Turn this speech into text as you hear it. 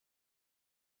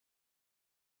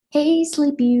Hey,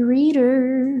 sleepy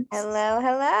readers. Hello,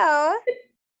 hello.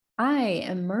 I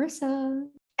am Marissa,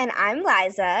 And I'm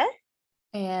Liza,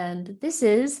 and this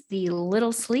is the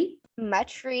Little Sleep.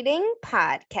 Much Reading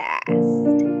Podcast.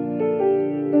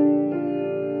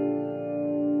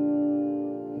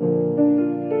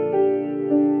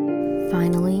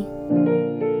 Finally,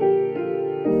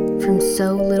 from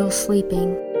so little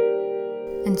sleeping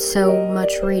and so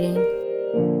much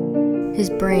reading, his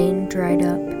brain dried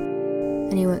up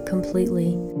and he went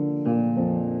completely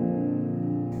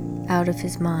out of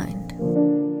his mind.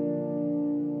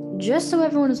 Just so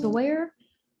everyone is aware,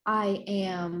 I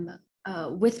am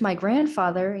with my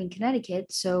grandfather in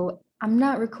Connecticut, so I'm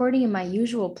not recording in my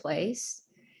usual place.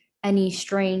 Any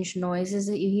strange noises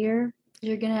that you hear,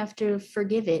 you're gonna have to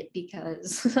forgive it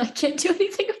because I can't do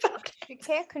anything about it. She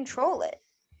can't control it.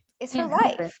 It's her Can't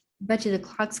help it. life. Bet you the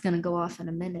clock's gonna go off in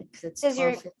a minute because it's Does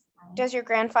your 12:59. does your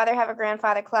grandfather have a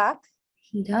grandfather clock?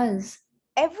 He does.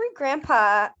 Every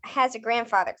grandpa has a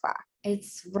grandfather clock.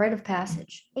 It's rite of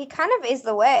passage. He kind of is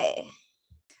the way.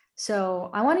 So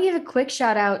I want to give a quick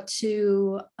shout out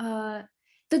to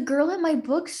the girl at my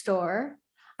bookstore.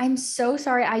 I'm so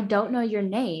sorry I don't know your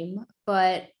name,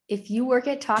 but if you work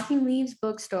at Talking Leaves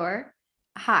bookstore,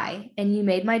 hi, and you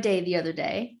made my day the other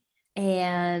day.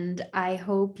 And I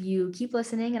hope you keep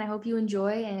listening and I hope you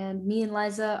enjoy. And me and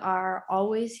Liza are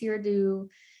always here to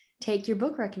take your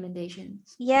book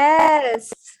recommendations.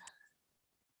 Yes.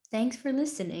 Thanks for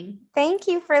listening. Thank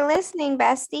you for listening,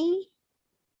 bestie.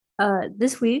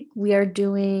 This week we are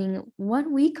doing what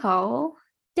we call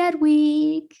Dead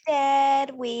Week.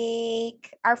 Dead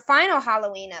week. Our final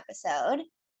Halloween episode.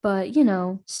 But,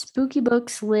 spooky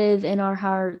books live in our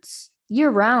hearts year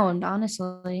round,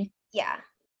 honestly. Yeah.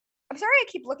 I'm sorry I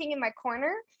keep looking in my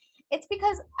corner. It's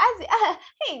because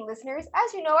hey listeners,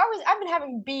 as you know, I've been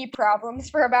having bee problems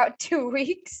for about 2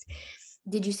 weeks.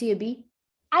 Did you see a bee?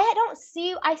 I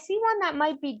see one that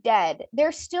might be dead.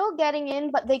 They're still getting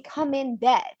in, but they come in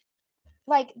dead.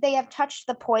 Like they have touched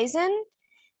the poison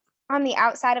on the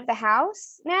outside of the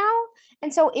house now.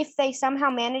 And so if they somehow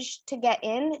manage to get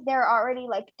in, they're already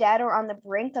like dead or on the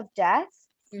brink of death.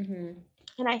 Mm-hmm.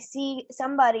 And I see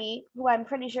somebody who I'm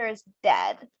pretty sure is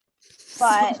dead.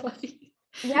 But Somebody.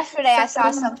 yesterday I saw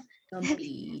Some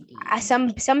bee.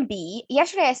 some bee.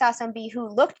 Yesterday I saw some bee who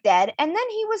looked dead, and then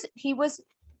he was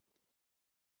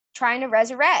trying to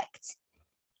resurrect.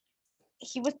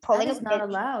 He was That is not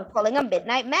allowed. pulling a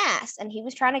midnight mass, and he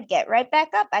was trying to get right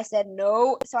back up. I said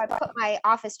no, so I put my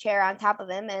office chair on top of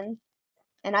him, and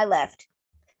I left.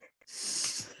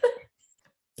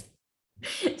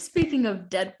 Speaking of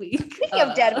Dead Week. Speaking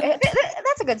of dead,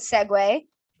 that's a good segue.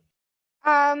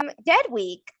 Dead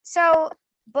Week. So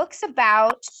books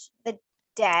about the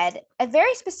dead, a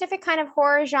very specific kind of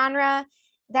horror genre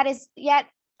that is yet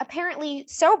apparently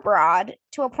so broad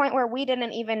to a point where we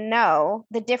didn't even know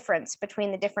the difference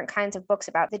between the different kinds of books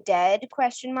about the dead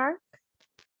question mark.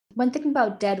 When thinking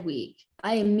about Dead Week,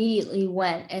 I immediately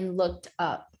went and looked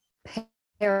up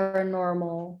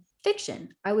paranormal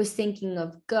fiction. I was thinking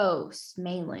of ghosts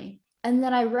mainly. And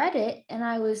then I read it and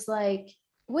I was like,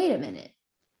 wait a minute.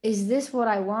 Is this what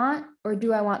I want or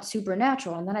do I want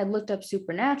supernatural? And then I looked up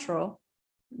supernatural.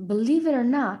 Believe it or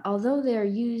not, although they are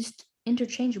used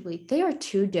interchangeably, they are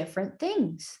two different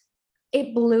things.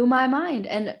 It blew my mind.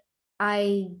 And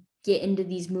I get into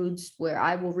these moods where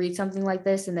I will read something like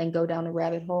this and then go down a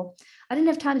rabbit hole. I didn't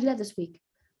have time to do that this week,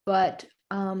 but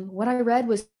what I read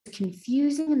was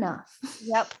confusing enough.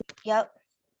 Yep.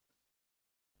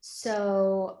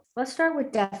 So let's start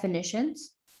with definitions.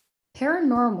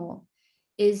 Paranormal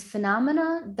is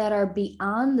phenomena that are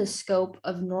beyond the scope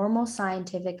of normal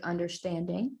scientific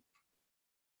understanding.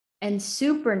 And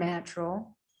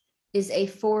supernatural is a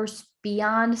force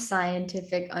beyond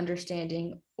scientific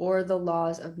understanding or the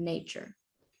laws of nature.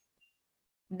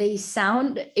 They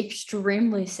sound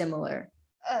extremely similar.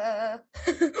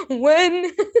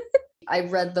 When? I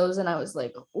read those and I was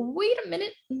like, wait a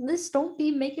minute, this don't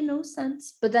be making no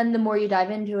sense. But then the more you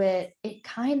dive into it, it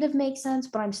kind of makes sense,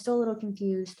 but I'm still a little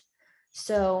confused.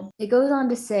 So it goes on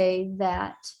to say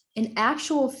that in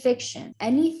actual fiction,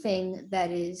 anything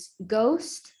that is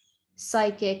ghost,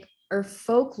 psychic, or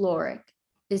folkloric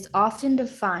is often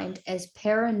defined as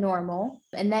paranormal,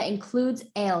 and that includes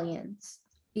aliens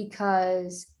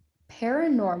because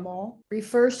paranormal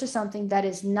refers to something that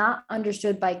is not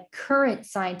understood by current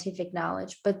scientific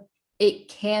knowledge, but it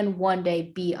can one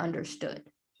day be understood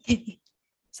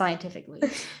scientifically.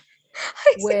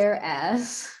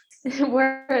 Whereas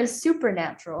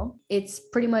supernatural, it's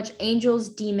pretty much angels,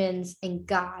 demons, and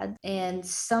God, and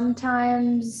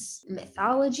sometimes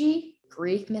mythology,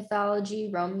 Greek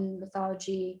mythology, Roman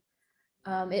mythology,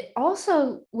 It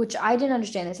also, which I didn't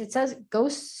understand this, it says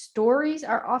ghost stories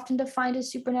are often defined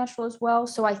as supernatural as well.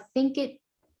 So I think it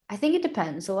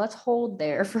depends. So let's hold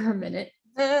there for a minute.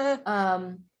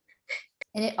 And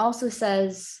it also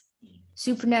says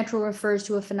supernatural refers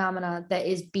to a phenomena that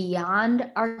is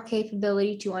beyond our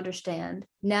capability to understand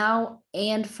now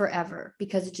and forever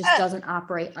because it just doesn't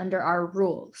operate under our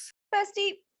rules.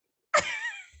 Bestie,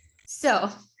 So,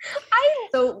 I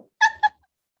so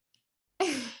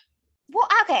well,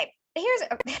 okay. Here's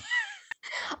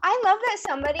I love that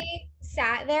somebody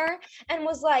sat there and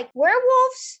was like,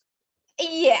 werewolves?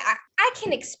 Yeah, I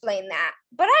can explain that.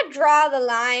 But I draw the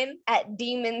line at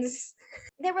demons.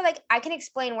 They were like, I can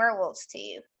explain werewolves to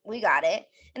you. We got it.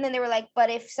 And then they were like, but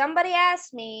if somebody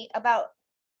asked me about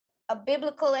a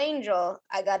biblical angel,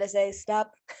 I gotta say,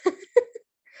 stop.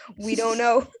 We don't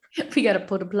know. we got to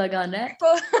put a plug on that.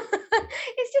 Well,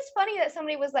 it's just funny that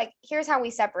somebody was like, here's how we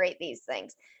separate these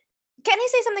things. Can I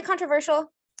say something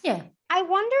controversial? Yeah. I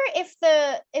wonder if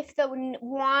the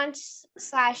want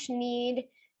slash need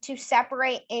to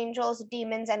separate angels,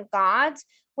 demons, and gods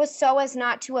was so as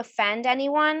not to offend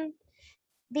anyone,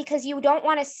 because you don't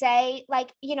want to say,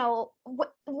 like,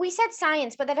 we said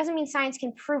science, but that doesn't mean science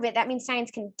can prove it. That means science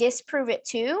can disprove it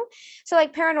too. So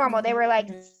like paranormal, they were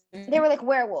like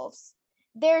werewolves.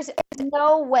 There's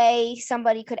no way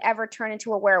somebody could ever turn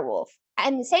into a werewolf.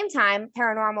 At the same time,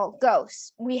 paranormal,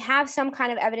 ghosts. We have some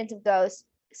kind of evidence of ghosts.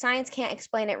 Science can't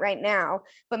explain it right now,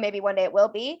 but maybe one day it will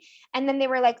be. And then they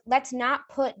were like, let's not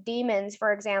put demons,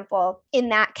 for example, in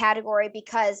that category,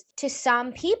 because to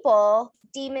some people,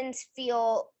 demons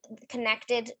feel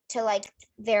connected to like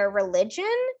their religion.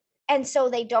 And so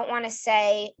they don't want to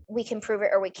say we can prove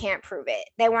it or we can't prove it.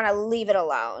 They want to leave it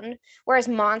alone. Whereas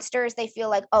monsters, they feel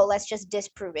like, oh, let's just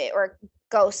disprove it. Or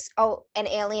ghosts, oh, and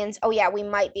aliens, oh yeah, we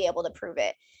might be able to prove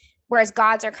it. Whereas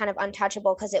gods are kind of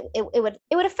untouchable because it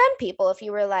would offend people if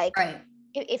you were like, Right.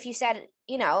 if you said,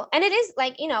 and it is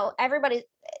like, everybody,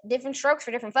 different strokes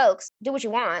for different folks. Do what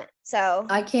you want. So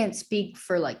I can't speak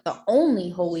for like the only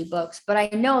holy books, but I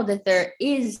know that there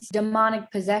is demonic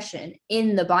possession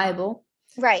in the Bible.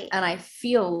 right. And I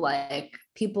feel like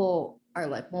people are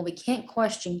like, well, we can't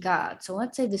question God. So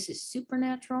let's say this is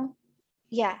supernatural.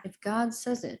 Yeah. If God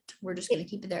says it, we're just going to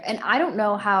keep it there. And I don't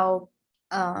know how,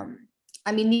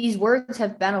 I mean, these words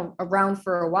have been around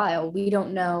for a while. We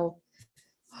don't know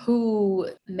who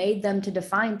made them to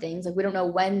define things. Like, we don't know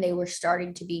when they were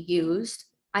starting to be used.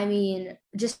 I mean,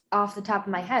 just off the top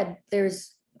of my head,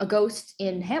 there's a ghost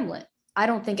in Hamlet. I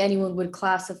don't think anyone would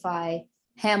classify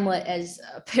Hamlet as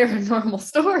a paranormal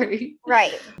story.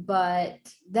 Right. But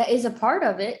that is a part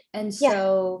of it. And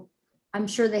so I'm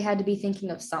sure they had to be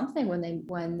thinking of something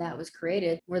when that was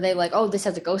created. Were they like, oh, this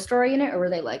has a ghost story in it? Or were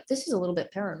they like, this is a little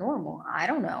bit paranormal? I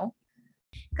don't know.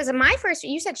 Because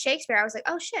you said Shakespeare, I was like,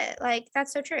 oh shit, like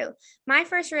that's so true. My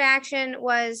first reaction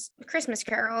was Christmas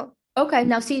Carol. Okay,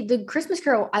 now see, the Christmas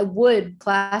Carol I would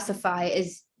classify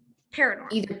as Paranormal.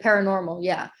 either paranormal,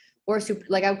 yeah, or super.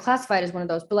 Like, I would classify it as one of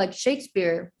those. But like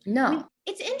Shakespeare, no.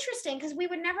 It's interesting because we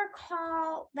would never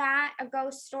call that a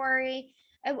ghost story.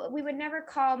 We would never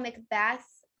call Macbeth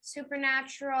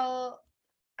supernatural,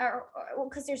 or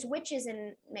because there's witches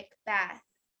in Macbeth.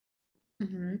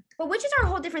 Mm-hmm. But witches are a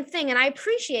whole different thing, and I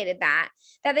appreciated that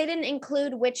they didn't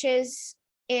include witches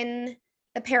in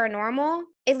the paranormal,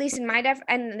 at least in my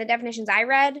and the definitions I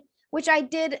read, which I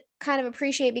did kind of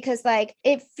appreciate, because like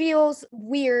it feels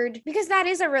weird because that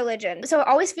is a religion. So it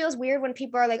always feels weird when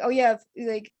people are like, oh yeah,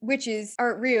 like witches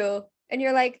aren't real. And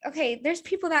you're like, okay, there's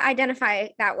people that identify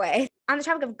that way. On the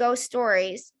topic of ghost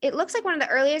stories, it looks like one of the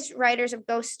earliest writers of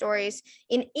ghost stories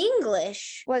in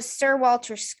English was Sir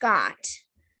Walter Scott.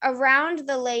 Around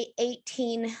the late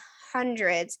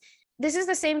 1800s. This is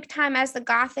the same time as the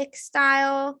Gothic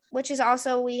style, which is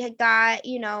also, we had got,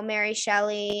 Mary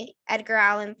Shelley, Edgar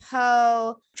Allan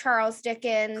Poe, Charles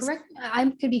Dickens. Correct. I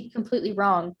could be completely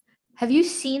wrong. Have you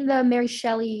seen the Mary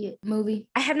Shelley movie?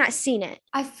 I have not seen it.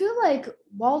 I feel like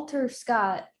Walter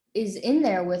Scott is in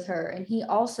there with her, and he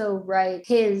also writes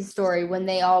his story when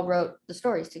they all wrote the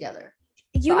stories together.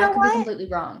 You know I could what? be completely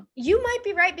wrong. You might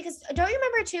be right, because don't you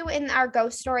remember too in our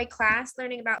ghost story class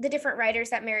learning about the different writers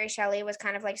that Mary Shelley was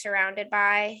kind of like surrounded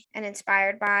by and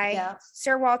inspired by? Yeah.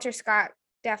 Sir Walter Scott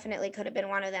definitely could have been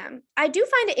one of them. I do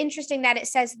find it interesting that it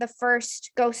says the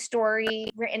first ghost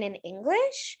story written in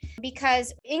English,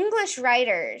 because English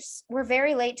writers were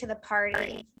very late to the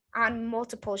party on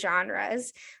multiple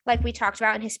genres. Like we talked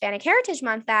about in Hispanic Heritage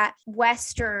Month, that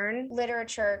Western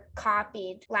literature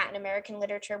copied Latin American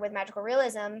literature with magical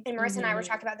realism. And Marissa and I were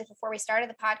talking about this before we started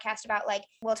the podcast about, like,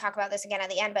 we'll talk about this again at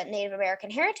the end, but Native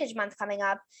American Heritage Month coming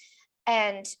up.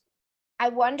 And I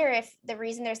wonder if the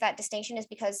reason there's that distinction is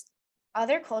because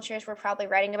other cultures were probably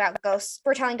writing about ghosts,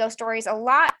 were telling ghost stories a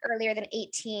lot earlier than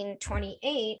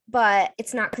 1828, but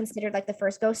it's not considered like the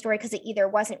first ghost story because it either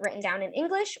wasn't written down in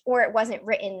English or it wasn't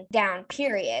written down,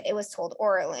 period. It was told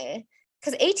orally.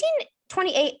 Because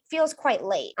 1828 feels quite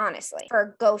late, honestly, for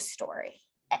a ghost story.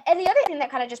 And the other thing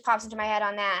that kind of just pops into my head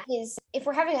on that is, if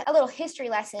we're having a little history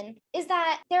lesson, is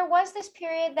that there was this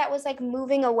period that was like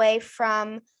moving away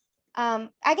from, I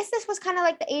guess this was kind of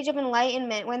like the Age of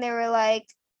Enlightenment, when they were like,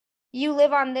 you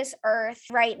live on this earth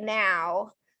right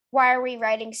now. Why are we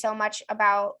writing so much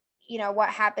about, what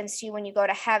happens to you when you go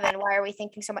to heaven? Why are we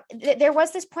thinking so much? There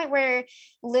was this point where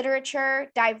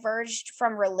literature diverged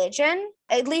from religion,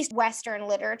 at least Western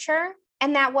literature.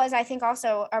 And that was, I think,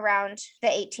 also around the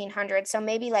 1800s. So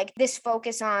maybe like this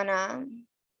focus on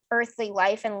earthly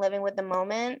life and living with the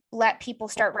moment let people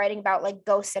start writing about like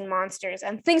ghosts and monsters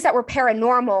and things that were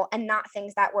paranormal and not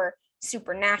things that were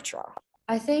supernatural.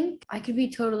 I think I could be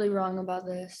totally wrong about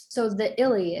this. So the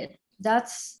Iliad,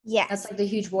 that's like the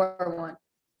huge war one.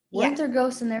 Weren't there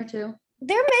ghosts in there too?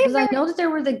 There may Because I know that there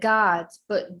were the gods,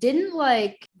 but didn't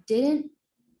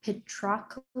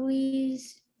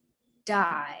Patroclus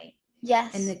die?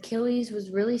 Yes. And Achilles was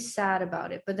really sad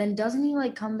about it. But then doesn't he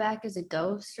like come back as a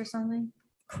ghost or something?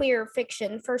 Queer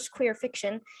fiction, first queer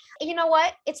fiction. You know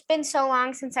what? It's been so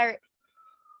long since the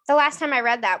last time I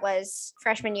read that was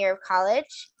freshman year of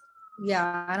college.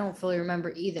 Yeah, I don't fully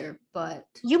remember either, but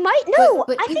you might know.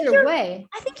 But either way,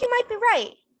 I think you might be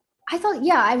right. I thought,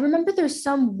 I remember there's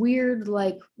some weird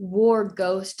like war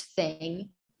ghost thing.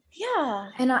 Yeah.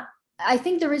 And I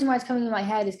think the reason why it's coming in my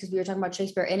head is because we were talking about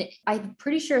Shakespeare, and I'm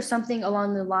pretty sure something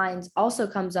along the lines also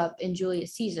comes up in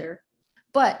Julius Caesar.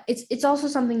 But it's also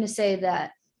something to say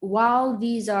that while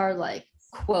these are like,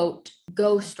 quote,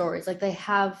 ghost stories, like they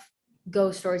have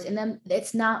ghost stories in them,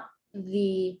 it's not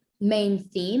the main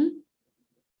theme.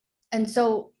 And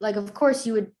so, like, of course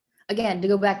you would, again, to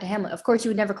go back to Hamlet, of course you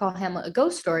would never call Hamlet a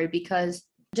ghost story, because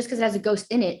just because it has a ghost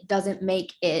in it doesn't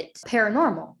make it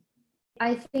paranormal.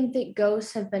 I think that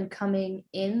ghosts have been coming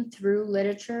in through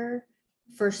literature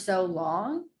for so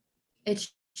long.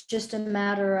 It's just a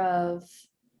matter of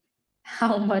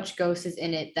how much ghost is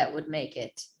in it that would make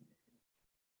it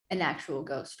an actual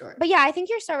ghost story. But yeah, I think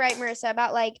you're so right, Marissa,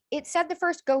 about like, it said the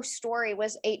first ghost story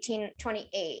was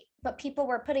 1828, but people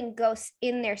were putting ghosts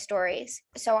in their stories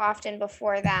so often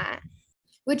before that.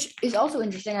 Which is also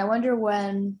interesting. I wonder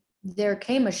when there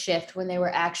came a shift when they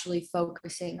were actually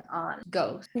focusing on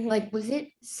ghosts. Mm-hmm. Like, was it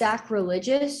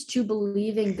sacrilegious to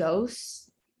believe in ghosts?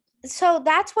 So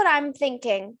that's what I'm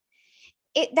thinking.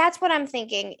 That's what I'm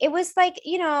thinking. It was like,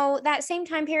 that same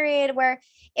time period where,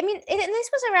 and this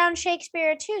was around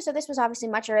Shakespeare too. So this was obviously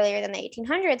much earlier than the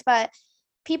 1800s, but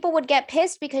people would get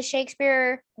pissed because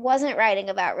Shakespeare wasn't writing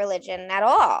about religion at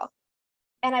all.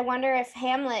 And I wonder if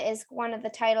Hamlet is one of the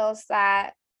titles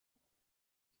that,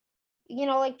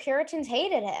 like Puritans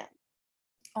hated him.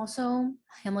 Also,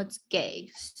 Hamlet's gay.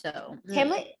 So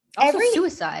Hamlet, also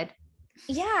suicide.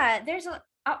 Yeah, there's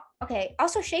okay.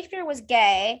 Also, Shakespeare was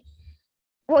gay.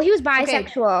 Well, he was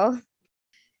bisexual. Okay.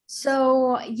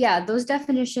 So, yeah, those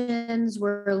definitions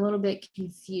were a little bit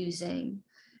confusing.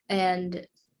 And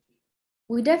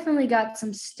we definitely got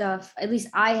some stuff. At least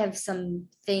I have some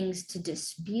things to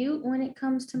dispute when it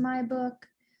comes to my book.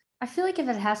 I feel like if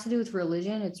it has to do with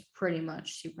religion, it's pretty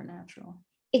much supernatural.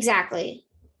 Exactly.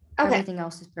 Okay. Everything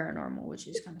else is paranormal, which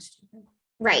is kind of stupid.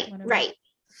 Right, right.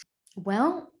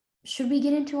 Well, should we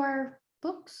get into our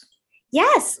books?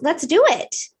 Yes, let's do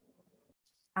it.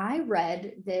 I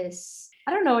read this,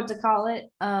 I don't know what to call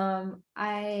it.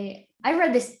 I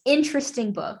read this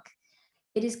interesting book.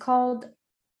 It is called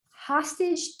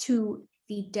Hostage to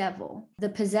the Devil: The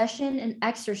Possession and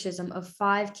Exorcism of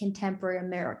 5 Contemporary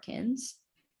Americans.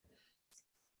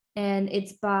 And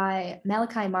it's by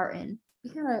Malachi Martin.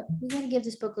 We gotta give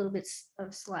this book a little bit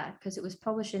of slack because it was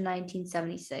published in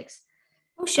 1976.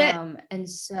 Oh shit. And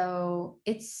so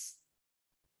it's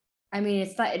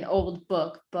not an old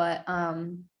book, but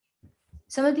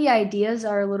some of the ideas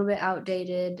are a little bit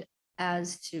outdated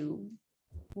as to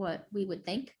what we would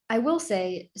think. I will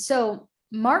say, so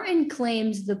Martin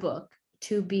claims the book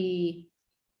to be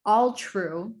all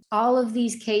true. All of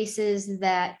these cases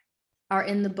that are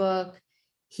in the book,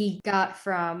 he got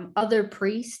from other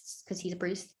priests, because he's a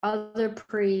priest, other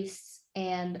priests,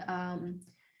 and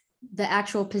the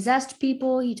actual possessed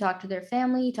people. He talked to their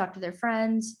family, he talked to their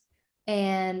friends,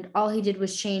 and all he did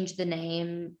was change the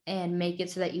name and make it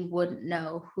so that you wouldn't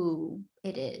know who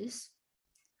it is.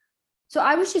 So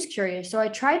I was just curious. So I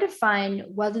tried to find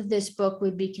whether this book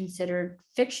would be considered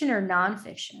fiction or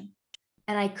nonfiction,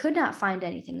 and I could not find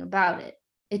anything about it.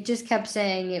 It just kept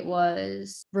saying it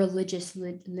was religious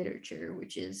literature,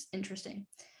 which is interesting.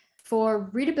 For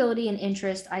readability and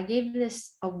interest, I gave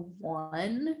this a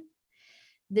 1.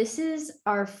 This is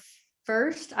our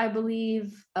first, I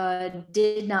believe,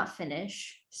 did not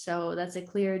finish. So that's a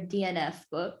clear DNF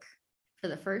book for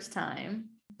the first time.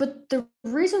 But the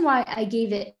reason why I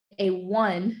gave it a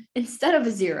 1 instead of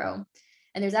a 0,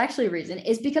 and there's actually a reason,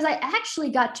 is because I actually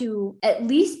got to at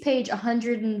least page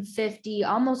 150,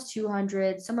 almost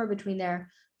 200, somewhere between there,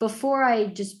 before I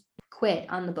just quit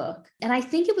on the book. And I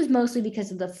think it was mostly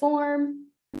because of the form,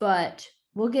 but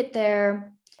we'll get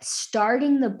there.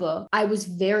 Starting the book, I was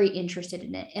very interested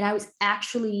in it, and I was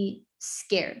actually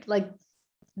scared. Like,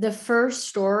 the first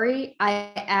story,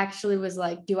 I actually was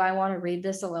like, do I want to read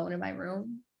this alone in my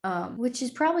room? Which is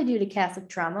probably due to Catholic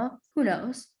trauma. Who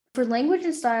knows? For language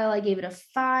and style, I gave it a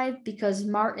 5 because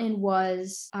Martin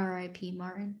was, R.I.P.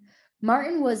 Martin.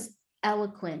 Martin was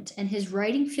eloquent, and his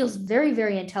writing feels very,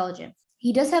 very intelligent.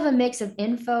 He does have a mix of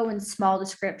info and small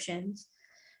descriptions,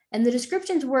 and the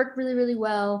descriptions work really, really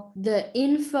well. The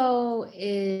info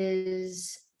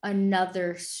is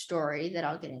another story that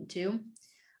I'll get into.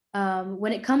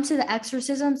 When it comes to the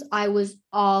exorcisms, I was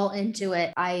all into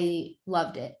it. I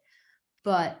loved it.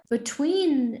 But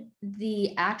between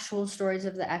the actual stories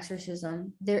of the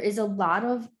exorcism, there is a lot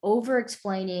of over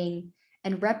explaining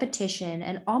and repetition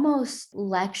and almost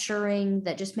lecturing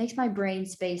that just makes my brain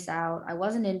space out. I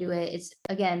wasn't into it. It's,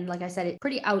 again, like I said, it's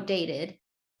pretty outdated.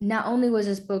 Not only was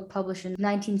this book published in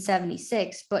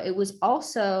 1976, but it was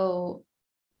also,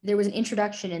 there was an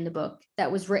introduction in the book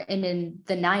that was written in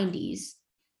the 90s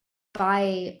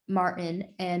by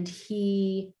Martin, and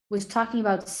he was talking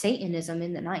about Satanism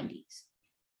in the 90s.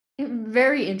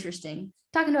 Very interesting.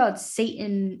 Talking about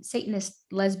Satanist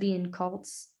lesbian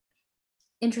cults.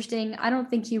 Interesting. I don't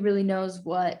think he really knows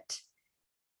what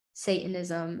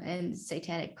Satanism and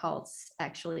satanic cults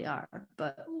actually are,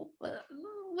 but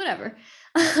whatever.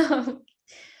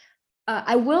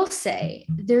 I will say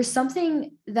there's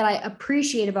something that I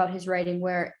appreciate about his writing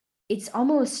where it's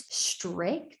almost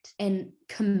strict and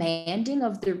commanding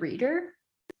of the reader.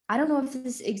 I don't know if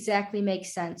this exactly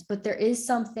makes sense, but there is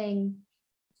something,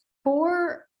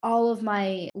 for all of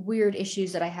my weird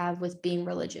issues that I have with being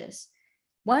religious.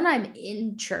 When I'm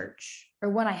in church, or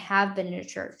when I have been in a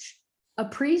church, a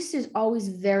priest is always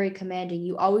very commanding.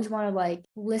 You always want to like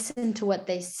listen to what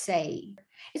they say.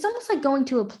 It's almost like going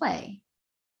to a play.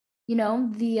 You know,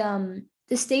 the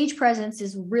stage presence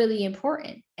is really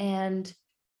important. And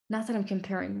not that I'm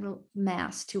comparing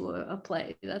mass to a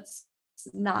play. That's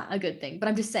not a good thing. But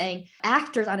I'm just saying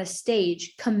actors on a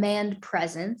stage command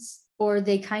presence, or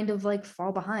they kind of like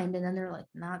fall behind and then they're like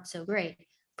not so great.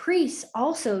 Priests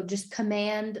also just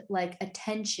command like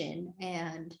attention,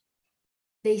 and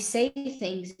they say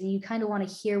things and you kind of want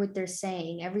to hear what they're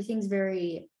saying. Everything's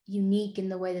very unique in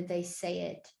the way that they say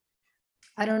it.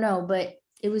 I don't know, but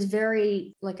it was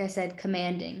very, like I said,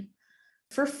 commanding.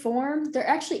 For form, there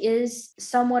actually is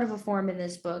somewhat of a form in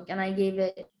this book, and I gave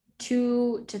it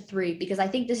 2 to 3 because I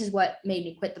think this is what made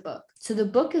me quit the book. So the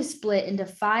book is split into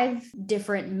 5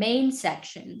 different main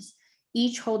sections,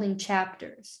 each holding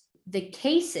chapters. The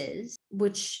cases,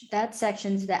 which that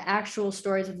section's the actual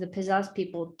stories of the possessed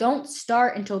people, don't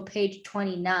start until page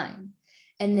 29,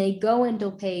 and they go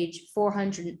until page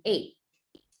 408.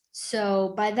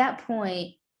 So by that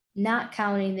point, not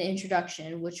counting the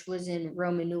introduction, which was in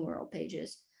Roman numeral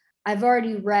pages, I've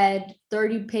already read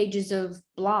 30 pages of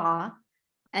blah,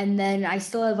 and then I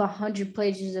still have 100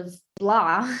 pages of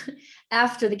blah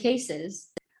after the cases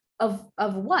of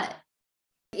what?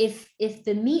 If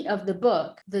the meat of the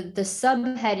book, the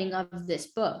subheading of this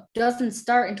book doesn't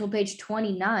start until page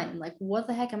 29, like what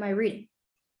the heck am I reading?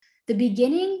 The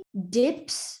beginning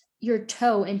dips your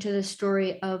toe into the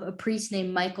story of a priest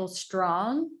named Michael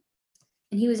Strong,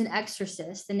 and he was an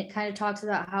exorcist, and it kind of talks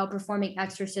about how performing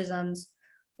exorcisms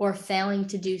or failing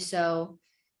to do so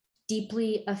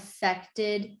deeply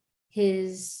affected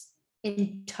his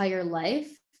entire life.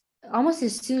 Almost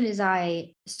as soon as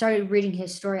I started reading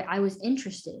his story, I was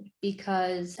interested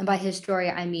because, and by his story,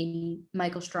 I mean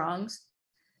Michael Strong's.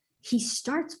 He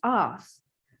starts off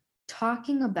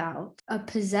talking about a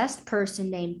possessed person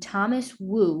named Thomas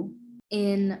Wu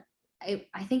in,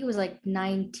 I think it was like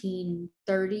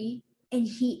 1930, and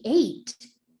he ate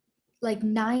like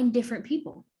 9 different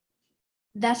people.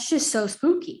 That's just so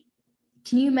spooky.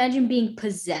 Can you imagine being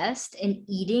possessed and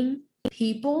eating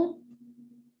people?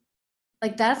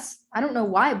 Like that's, I don't know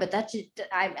why, but that's just,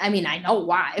 I mean, I know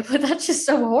why, but that's just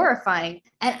so horrifying.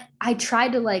 And I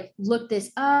tried to like look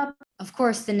this up. Of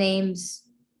course, the names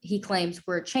he claims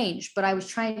were changed, but I was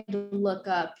trying to look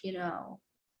up,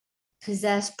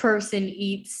 possessed person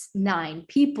eats 9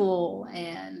 people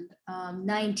and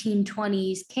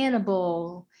 1920s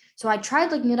cannibal. So I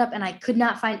tried looking it up and I could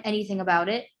not find anything about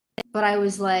it. But I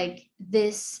was like,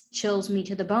 this chills me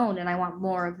to the bone and I want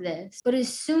more of this. But as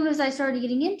soon as I started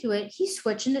getting into it, he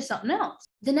switched into something else.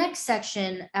 The next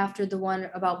section after the one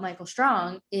about Michael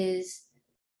Strong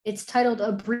it's titled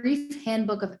A Brief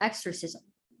Handbook of Exorcism.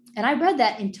 And I read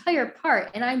that entire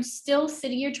part and I'm still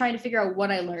sitting here trying to figure out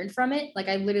what I learned from it. Like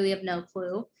I literally have no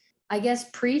clue. I guess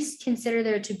priests consider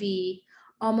there to be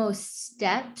almost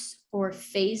steps or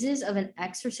phases of an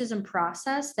exorcism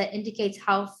process that indicates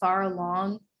how far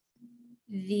along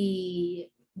the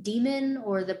demon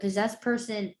or the possessed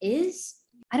person is.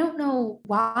 I don't know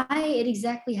why it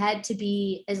exactly had to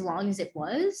be as long as it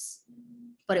was,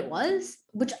 but it was,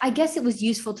 which I guess it was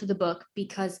useful to the book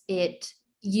because it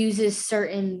uses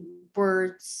certain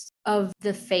words of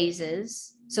the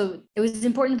phases. So it was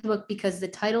important to the book because the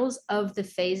titles of the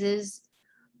phases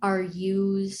are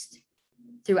used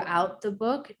throughout the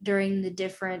book during the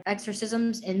different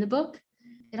exorcisms in the book.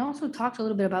 It also talked a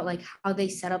little bit about like how they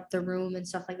set up the room and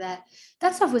stuff like that.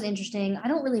 That stuff was interesting. I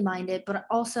don't really mind it, but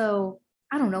also,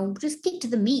 I don't know, just get to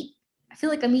the meat. I feel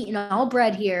like I'm eating all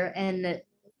bread here and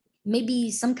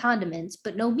maybe some condiments,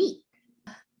 but no meat.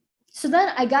 So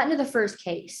then I got into the first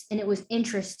case and it was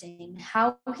interesting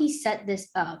how he set this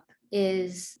up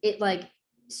is it like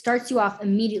starts you off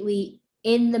immediately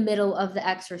in the middle of the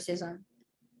exorcism.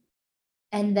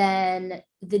 And then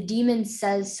the demon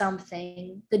says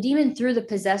something. The demon through the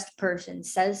possessed person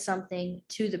says something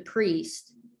to the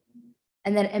priest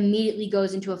and then immediately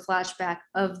goes into a flashback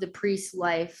of the priest's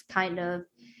life, kind of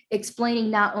explaining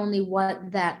not only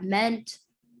what that meant,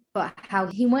 but how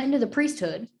he went into the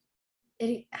priesthood.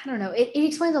 I don't know. It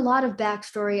explains a lot of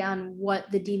backstory on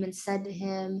what the demon said to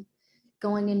him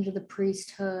going into the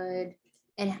priesthood,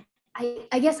 and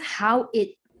I guess how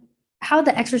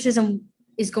the exorcism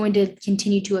is going to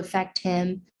continue to affect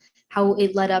him, how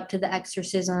it led up to the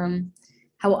exorcism,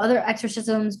 how other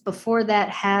exorcisms before that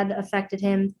had affected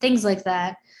him, things like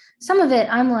that. Some of it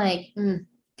I'm like,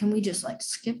 can we just like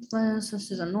skip this? This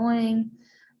is annoying.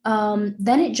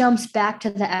 Then it jumps back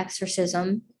to the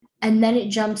exorcism, and then it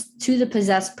jumps to the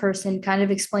possessed person, kind of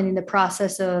explaining the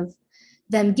process of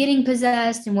them getting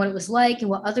possessed and what it was like and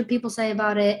what other people say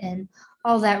about it and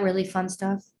all that really fun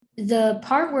stuff. The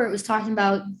part where it was talking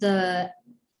about the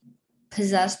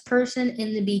possessed person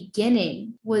in the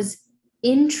beginning was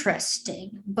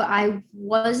interesting, but I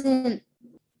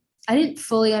didn't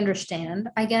fully understand,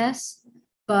 I guess,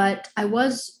 but I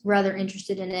was rather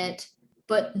interested in it.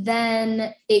 But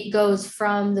then it goes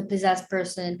from the possessed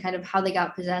person, kind of how they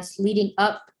got possessed, leading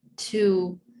up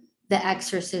to the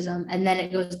exorcism. And then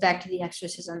it goes back to the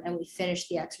exorcism and we finish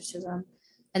the exorcism.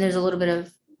 And there's a little bit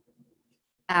of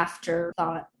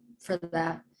afterthought for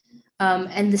that.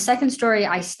 And the second story,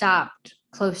 I stopped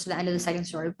close to the end of the second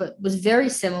story, but was very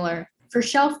similar. For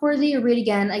shelf worthy or read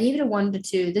again, I gave it a 1 to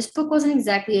 2. This book wasn't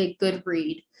exactly a good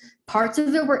read. Parts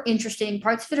of it were interesting,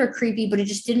 parts of it are creepy, but it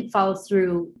just didn't follow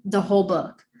through the whole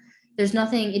book. There's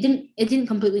nothing, it didn't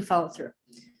completely follow through.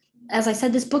 As I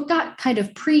said, this book got kind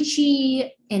of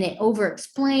preachy and it over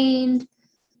explained,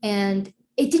 and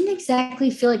it didn't exactly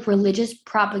feel like religious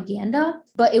propaganda,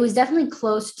 but it was definitely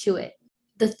close to it.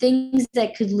 The things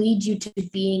that could lead you to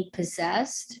being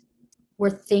possessed were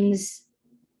things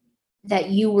that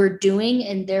you were doing,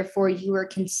 and therefore you were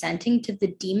consenting to the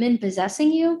demon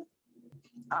possessing you.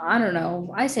 I don't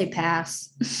know. I say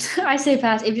pass. I say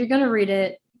pass. If you're going to read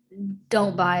it,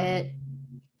 don't buy it.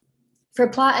 For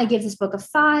plot, I give this book a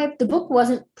 5. The book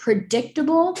wasn't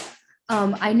predictable.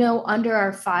 I know under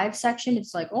our 5 section,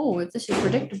 it's like, oh, if this is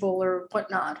predictable or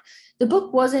whatnot. The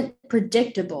book wasn't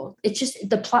predictable. It's just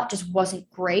the plot just wasn't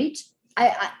great.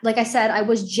 I like I said, I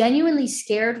was genuinely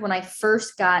scared when I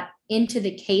first got into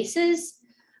the cases.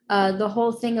 The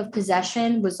whole thing of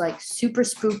possession was like super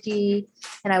spooky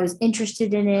and I was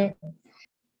interested in it.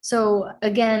 So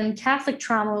again, Catholic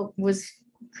trauma was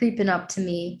creeping up to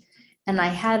me, and I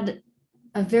had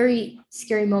a very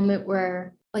scary moment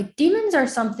where like demons are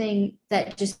something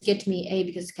that just get to me,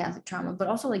 because of Catholic trauma, but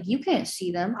also like you can't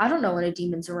see them. I don't know when a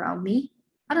demon's around me.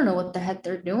 I don't know what the heck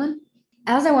they're doing.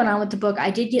 As I went on with the book,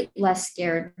 I did get less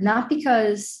scared, not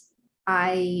because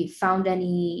I found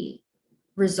any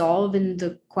resolve in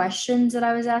the questions that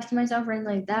I was asking myself or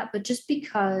anything like that, but just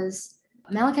because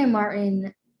Malachi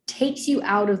Martin takes you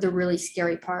out of the really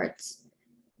scary parts.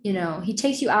 You know, he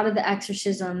takes you out of the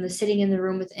exorcism, the sitting in the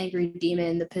room with angry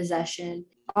demon, the possession,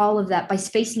 all of that by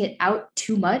spacing it out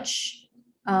too much,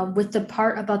 with the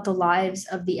part about the lives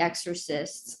of the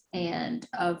exorcists and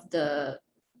of the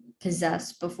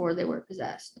possessed before they were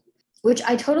possessed. which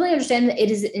I totally understand that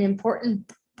it is an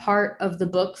important part of the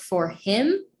book for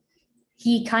him.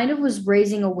 He kind of was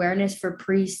raising awareness for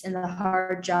priests and the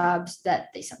hard jobs that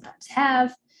they sometimes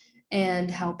have, and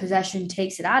how possession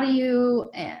takes it out of you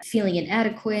and feeling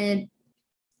inadequate.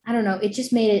 I don't know, it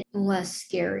just made it less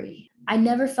scary. I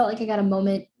never felt like I got a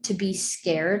moment to be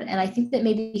scared. And I think that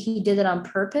maybe he did it on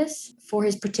purpose for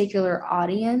his particular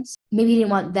audience. Maybe he didn't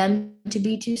want them to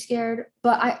be too scared.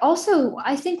 But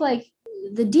I think like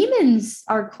the demons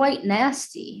are quite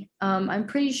nasty. I'm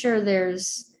pretty sure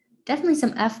there's definitely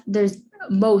there's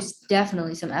most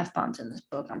definitely some F bombs in this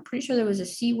book. I'm pretty sure there was a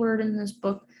C word in this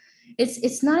book.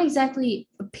 It's not exactly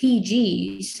a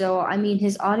PG. So I mean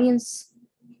his audience,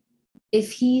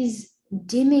 if he's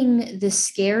dimming the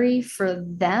scary for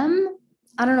them,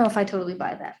 I don't know if I totally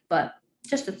buy that, but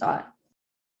just a thought.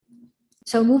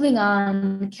 So moving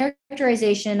on,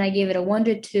 characterization, I gave it a 1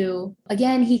 to 2.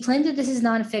 Again, he claimed that this is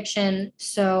nonfiction.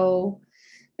 So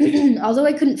although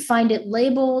I couldn't find it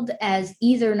labeled as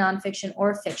either nonfiction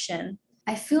or fiction,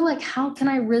 I feel like how can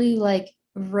I really like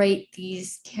rate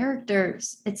these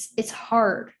characters? It's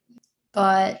hard.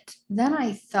 But then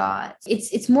I thought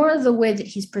it's more of the way that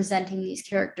he's presenting these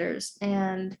characters.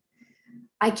 And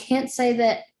I can't say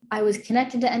that I was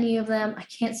connected to any of them. I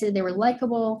can't say they were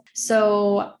likable.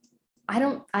 So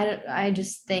I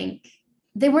just think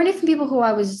they weren't even people who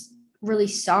I was really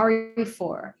sorry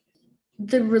for.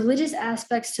 The religious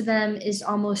aspects to them is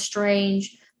almost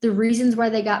strange. The reasons why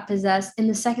they got possessed. In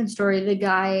the second story, the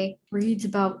guy reads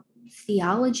about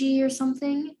theology or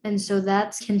something, and so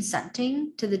that's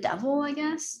consenting to the devil, I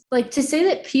guess. Like, to say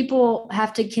that people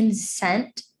have to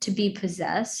consent to be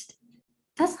possessed,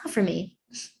 that's not for me.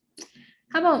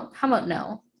 How about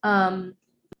no?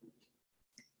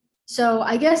 So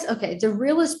I guess, okay, the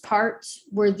realest parts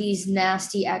were these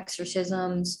nasty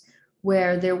exorcisms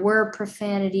where there were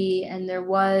profanity and there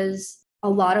was a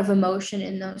lot of emotion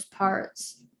in those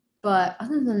parts. But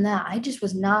other than that, I just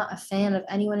was not a fan of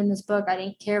anyone in this book. I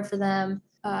didn't care for them.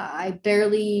 I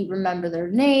barely remember their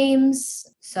names.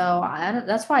 So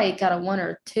that's why it got a 1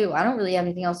 or 2. I don't really have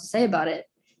anything else to say about it.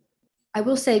 I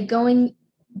will say, going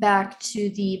back to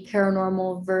the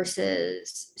paranormal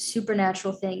versus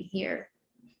supernatural thing here,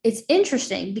 it's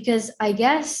interesting because I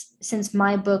guess since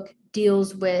my book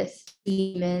deals with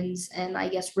demons and I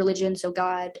guess religion, so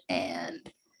God and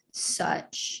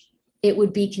such, it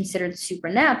would be considered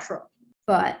supernatural.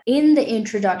 But in the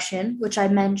introduction, which I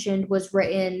mentioned was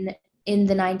written in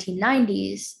the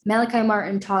 1990s, Malachi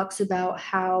Martin talks about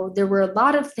how there were a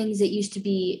lot of things that used to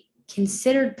be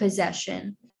considered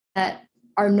possession that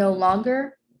are no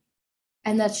longer.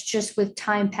 And that's just with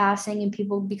time passing and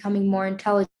people becoming more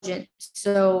intelligent.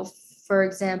 So, for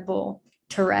example,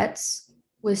 Tourette's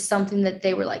was something that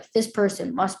they were like, this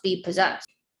person must be possessed,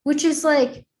 which is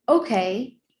like,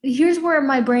 okay, here's where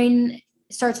my brain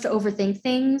starts to overthink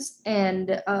things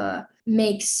and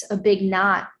makes a big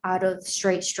knot out of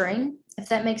straight string, if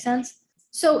that makes sense.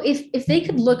 So if they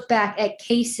could look back at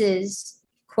cases,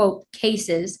 quote,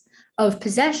 cases of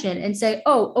possession and say,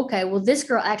 oh, okay, well, this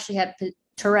girl actually had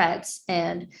Tourette's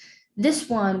and this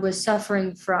one was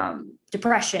suffering from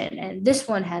depression and this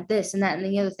one had this and that and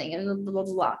the other thing and blah, blah,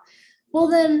 blah, blah. Well,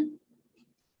 then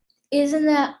isn't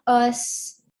that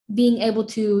us being able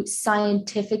to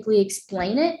scientifically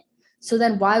explain it? So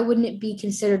then why wouldn't it be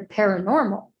considered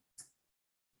paranormal?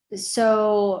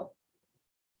 So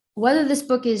whether this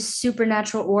book is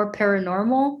supernatural or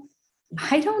paranormal,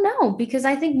 I don't know, because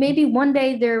I think maybe one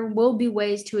day there will be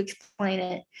ways to explain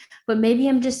it. But maybe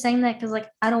I'm just saying that because, like,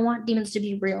 I don't want demons to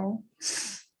be real.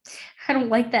 I don't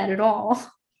like that at all.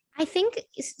 I think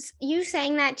you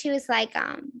saying that too is like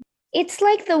it's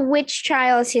like the witch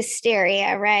trials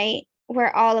hysteria, right?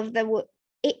 Where all of the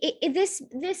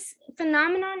this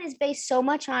phenomenon is based so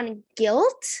much on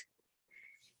guilt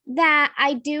that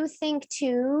I do think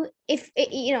too, if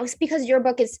it's because your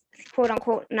book is quote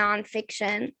unquote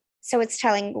nonfiction, so it's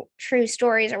telling true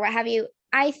stories or what have you.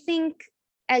 I think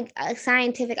a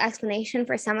scientific explanation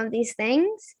for some of these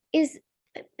things is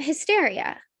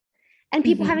hysteria and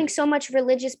people having so much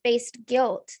religious based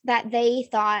guilt that they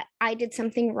thought I did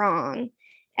something wrong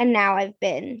and now I've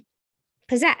been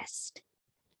possessed.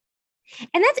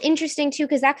 And that's interesting too,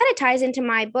 because that kind of ties into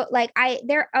my book. Like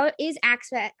there is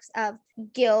aspects of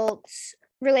guilt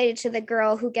related to the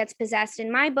girl who gets possessed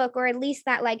in my book, or at least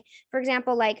that, like, for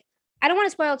example, like, I don't want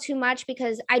to spoil too much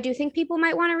because I do think people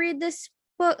might want to read this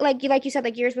book. Like you said,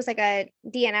 like yours was like a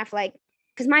DNF, like,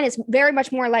 because mine is very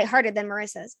much more lighthearted than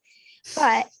Marissa's.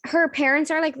 But her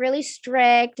parents are like really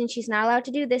strict and she's not allowed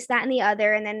to do this, that, and the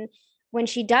other. And then when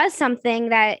she does something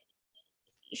that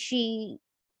she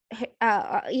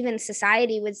even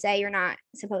society would say you're not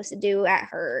supposed to do at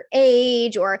her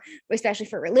age, or especially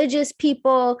for religious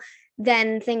people,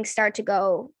 then things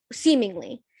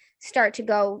seemingly start to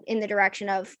go in the direction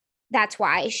of that's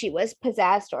why she was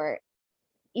possessed, or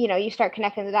you start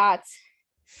connecting the dots.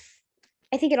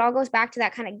 I think it all goes back to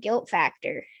that kind of guilt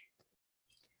factor.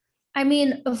 I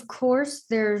mean, of course,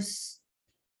 there's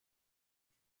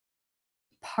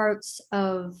parts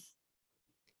of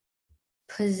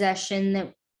possession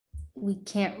that we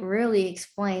can't really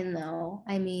explain, though.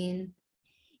 I mean,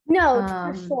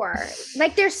 no, for sure.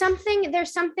 Like there's something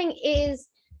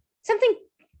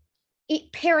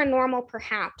paranormal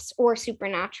perhaps, or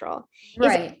supernatural.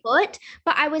 right. But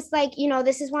I was like,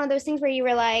 this is one of those things where you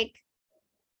were like,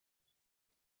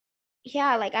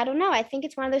 yeah, like I don't know. I think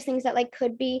it's one of those things that like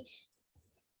could be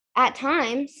at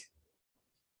times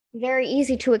very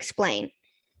easy to explain.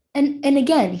 And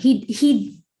again,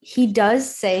 he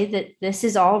does say that this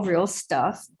is all real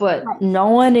stuff, but Right. no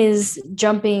one is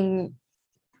jumping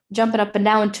up and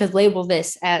down to label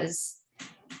this as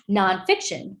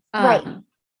nonfiction. Right.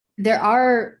 There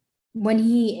are,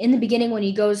 in the beginning, when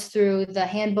he goes through the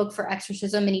handbook for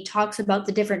exorcism and he talks about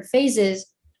the different phases,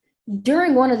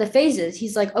 during one of the phases,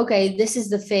 he's like, okay, this is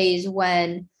the phase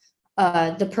when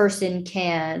the person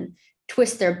can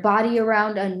twist their body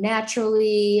around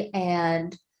unnaturally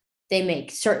and they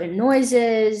make certain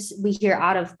noises. We hear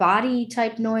out of body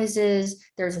type noises.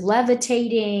 There's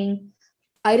levitating.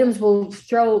 Items will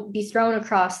be thrown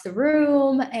across the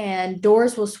room, and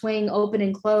doors will swing open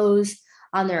and close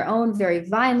on their own very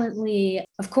violently.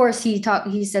 Of course, he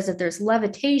says that there's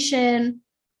levitation.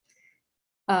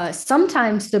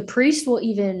 Sometimes the priest will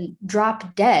even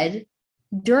drop dead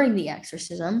during the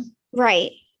exorcism.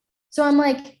 Right. So I'm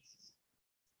like,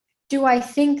 do I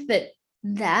think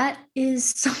that is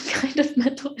some kind of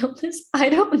mental illness? I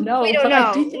don't know. We don't but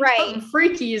know. I do think Right. something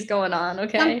freaky is going on.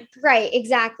 Okay. Right.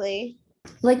 Exactly.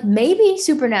 Like maybe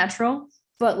supernatural,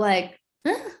 but like,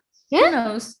 who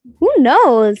knows? Who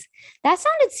knows? That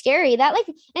sounded scary. And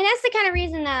that's the kind of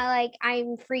reason that like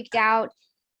I'm freaked out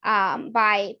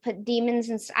by demons,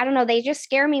 and I don't know, they just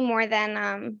scare me more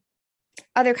than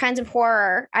other kinds of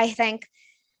horror, I think.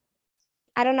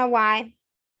 I don't know why.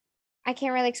 I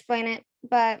can't really explain it,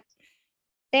 but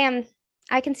damn,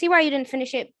 I can see why you didn't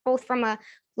finish it, both from a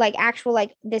like actual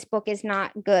like this book is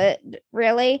not good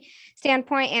really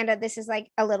standpoint, and this is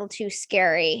like a little too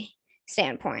scary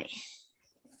standpoint.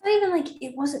 It's not even like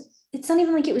it's not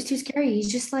even like it was too scary.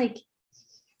 He's just like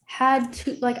had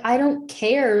to, like, I don't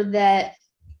care that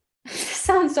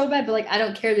sounds so bad, but like I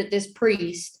don't care that this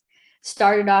priest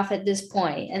started off at this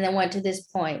point and then went to this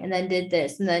point and then did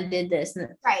this and then did this, and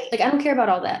Right. like I don't care about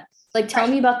all that. Like tell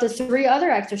me about the 3 other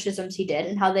exorcisms he did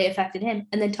and how they affected him,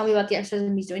 and then tell me about the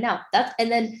exorcism he's doing now. And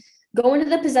then go into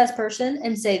the possessed person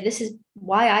and say, this is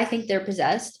why I think they're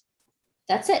possessed.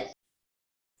 That's it.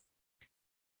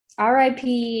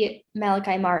 R.I.P.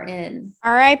 Malachi Martin.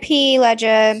 R.I.P.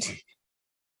 legend.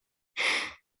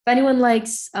 If anyone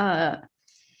likes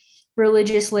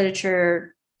religious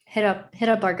literature, hit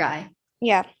up our guy.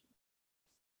 Yeah.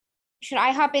 Should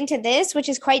I hop into this, which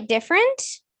is quite different?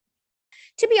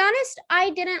 To be honest, I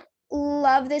didn't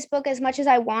love this book as much as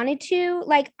I wanted to.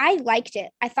 Like, I liked it.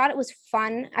 I thought it was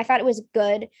fun. I thought it was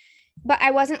good, but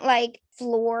I wasn't like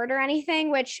floored or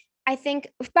anything, which I think,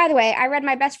 by the way, I read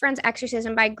My Best Friend's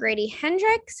Exorcism by Grady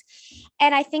Hendrix,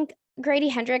 and I think Grady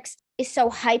Hendrix is so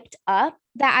hyped up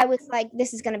that I was like,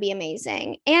 this is going to be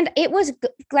amazing. And it was,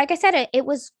 like I said, it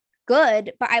was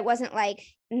good, but I wasn't like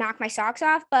knock my socks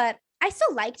off, but I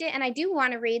still liked it. And I do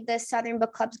want to read the Southern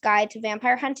Book Club's Guide to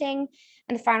Vampire Hunting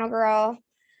and the Final Girl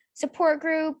support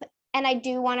group. And I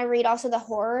do want to read also the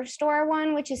Horror Store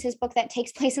one, which is his book that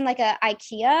takes place in like a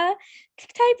IKEA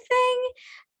type thing.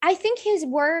 I think his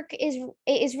work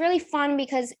is really fun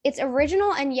because it's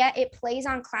original and yet it plays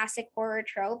on classic horror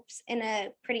tropes in a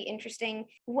pretty interesting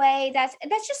way. That's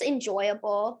just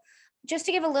enjoyable. Just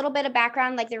to give a little bit of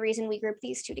background, like the reason we group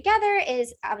these two together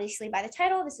is obviously by the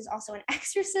title. This is also an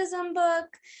exorcism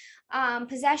book,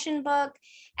 possession book,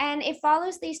 and it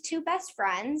follows these two best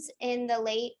friends in the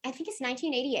late, I think it's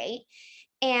 1988,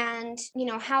 and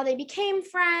how they became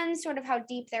friends, sort of how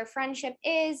deep their friendship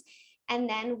is. And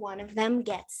then one of them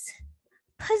gets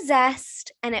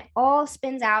possessed, and it all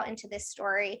spins out into this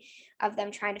story of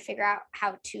them trying to figure out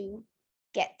how to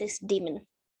get this demon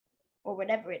or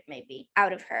whatever it may be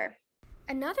out of her.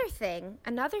 Another thing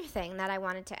that I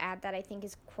wanted to add that I think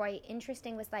is quite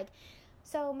interesting was like,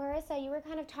 so Marissa, you were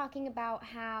kind of talking about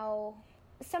how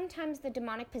sometimes the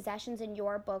demonic possessions in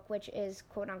your book, which is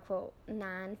quote unquote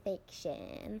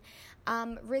nonfiction,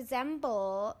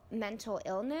 resemble mental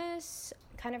illness,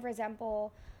 kind of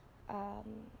resemble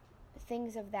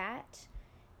things of that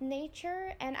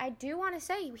nature. And I do want to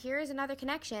say, here is another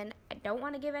connection. I don't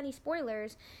want to give any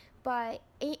spoilers, but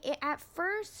at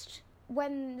first,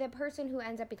 when the person who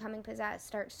ends up becoming possessed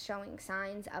starts showing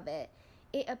signs of it,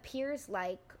 it appears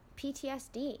like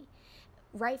PTSD.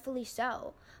 Rightfully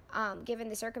so, given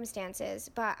the circumstances.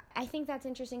 But I think that's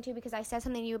interesting too, because I said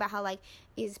something to you about how, like,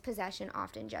 is possession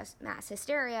often just mass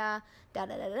hysteria,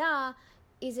 da-da-da-da.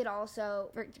 Is it also,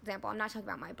 for example, I'm not talking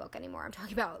about my book anymore, I'm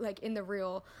talking about, like, in the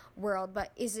real world,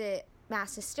 but is it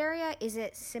mass hysteria? Is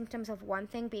it symptoms of one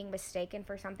thing being mistaken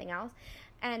for something else?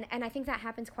 And I think that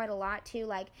happens quite a lot too.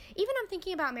 Like, even I'm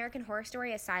thinking about American Horror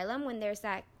Story Asylum, when there's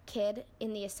that kid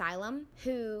in the asylum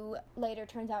who later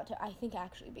turns out to, I think,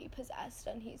 actually be possessed,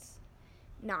 and he's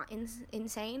not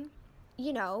insane.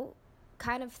 You know,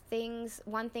 kind of things,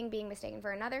 one thing being mistaken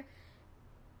for another.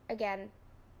 Again,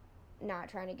 not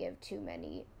trying to give too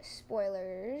many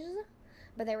spoilers,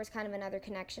 but there was kind of another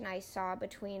connection I saw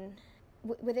between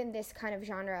within this kind of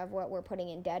genre of what we're putting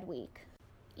in Dead Week.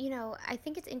 You know, I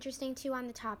think it's interesting too on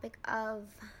the topic of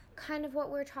kind of what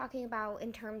we're talking about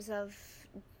in terms of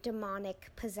demonic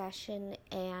possession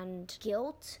and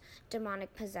guilt,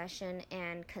 demonic possession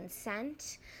and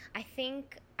consent. I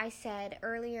think I said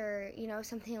earlier, you know,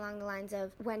 something along the lines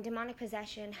of, when demonic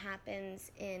possession happens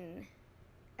in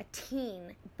a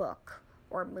teen book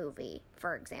or movie,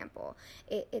 for example,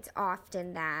 it's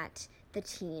often that the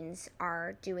teens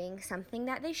are doing something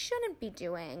that they shouldn't be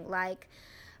doing, like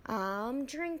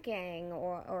drinking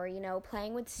or you know,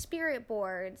 playing with spirit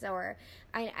boards, or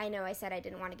I know I said I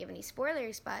didn't want to give any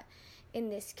spoilers, but in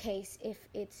this case, if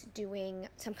it's doing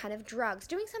some kind of drugs,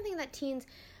 doing something that teens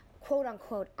quote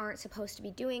unquote aren't supposed to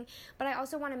be doing. But I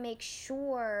also want to make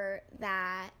sure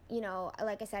that, you know,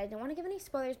 like I said, I don't want to give any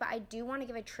spoilers, but I do want to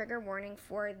give a trigger warning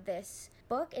for this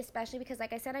book, especially because,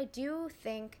 like I said, I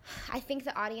think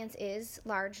the audience is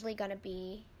largely going to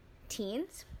be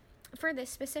teens for this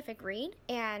specific read,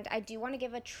 and I do want to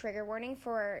give a trigger warning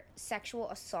for sexual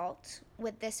assault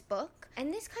with this book.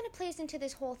 And this kind of plays into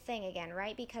this whole thing again,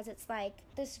 right? Because it's like,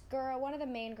 this girl, one of the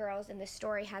main girls in this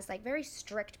story, has like very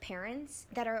strict parents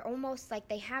that are almost like,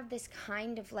 they have this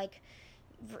kind of like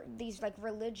these like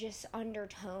religious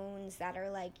undertones that are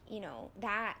like, you know,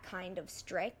 that kind of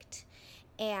strict,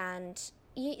 and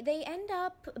they end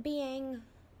up being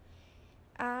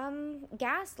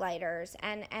gaslighters,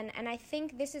 and I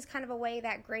think this is kind of a way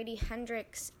that Grady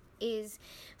Hendrix is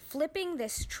flipping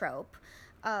this trope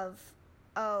of,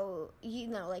 oh, you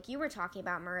know, like you were talking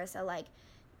about, Marissa, like,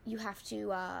 you have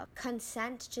to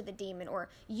consent to the demon, or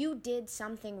you did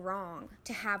something wrong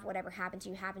to have whatever happened to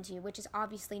you, which is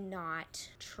obviously not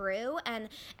true. And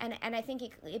I think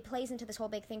it plays into this whole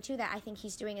big thing too that I think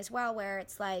he's doing as well, where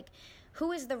it's like,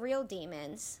 who is the real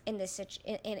demons in this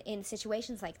in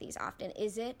situations like these? Often,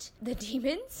 is it the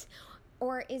demons,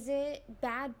 or is it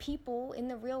bad people in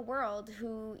the real world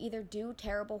who either do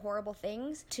terrible, horrible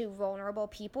things to vulnerable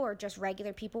people, or just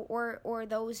regular people, or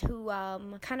those who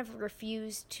kind of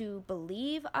refuse to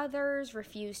believe others,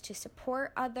 refuse to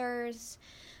support others?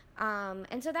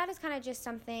 And so that is kind of just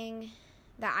something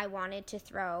that I wanted to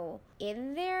throw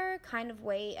in there, kind of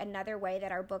another way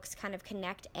that our books kind of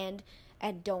connect and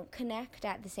don't connect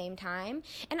at the same time.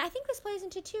 And I think this plays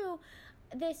into, too,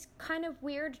 this kind of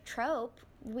weird trope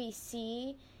we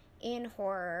see in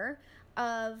horror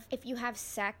of, if you have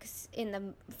sex in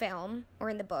the film or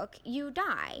in the book, you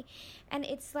die. And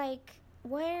it's like,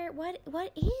 what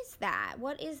is that?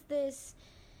 What is this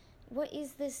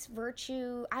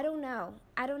virtue? I don't know.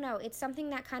 It's something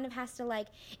that kind of has to, like,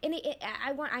 and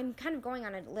I'm kind of going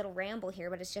on a little ramble here,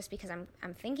 but it's just because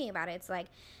I'm thinking about it. It's like,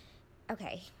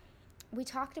 okay, we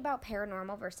talked about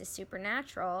paranormal versus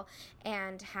supernatural,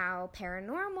 and how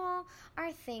paranormal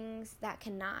are things that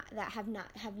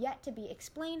have yet to be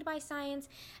explained by science,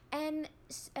 and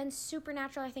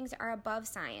supernatural are things that are above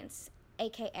science,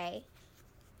 aka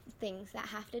things that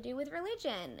have to do with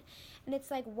religion. And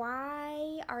it's like,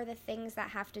 why are the things that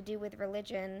have to do with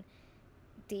religion,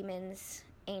 demons,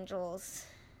 angels,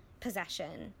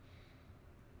 possession,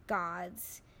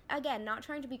 gods? Again, not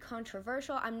trying to be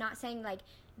controversial. I'm not saying, like,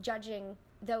 judging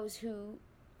those who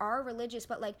are religious,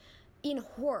 but, like, in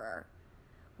horror,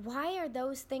 why are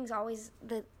those things always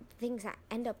the things that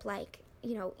end up, like,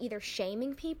 you know, either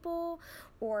shaming people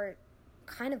or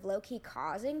kind of low-key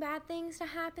causing bad things to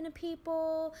happen to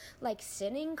people? Like,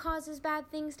 sinning causes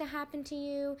bad things to happen to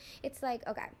you. It's like,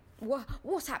 okay,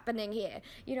 what's happening here?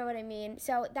 You know what I mean?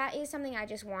 So that is something I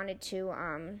just wanted to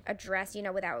address, you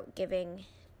know, without giving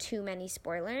too many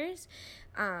spoilers.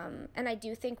 And I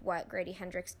do think what Grady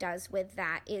Hendrix does with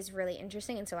that is really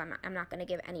interesting, and so I'm not going to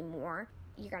give any more.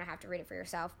 you're going to have to read it for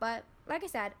yourself. But like I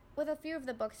said, with a few of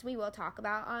the books we will talk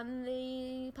about on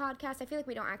the podcast, I feel like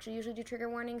we don't actually usually do trigger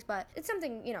warnings, but it's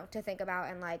something, to think about.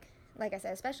 And like I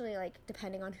said, especially like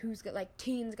depending on who's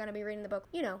teens going to be reading the book,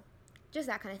 just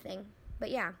that kind of thing.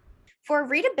 But yeah. For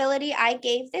readability, I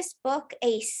gave this book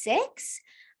a 6.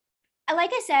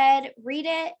 Like I said, read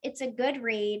it. It's a good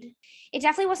read. It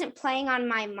definitely wasn't playing on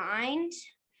my mind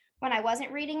when I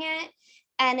wasn't reading it.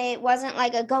 And it wasn't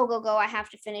like a go, I have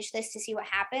to finish this to see what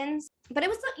happens. But it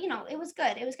was, it was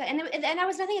good. It was good. And I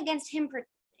was nothing against him,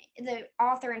 the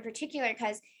author in particular,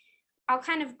 because I'll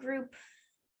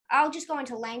just go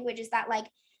into languages that like,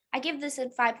 I give this a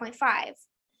 5.5.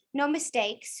 No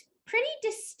mistakes. Pretty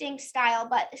distinct style,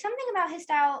 but something about his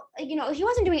style, he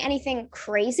wasn't doing anything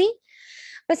crazy.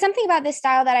 But something about this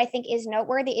style that I think is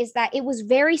noteworthy is that it was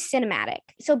very cinematic.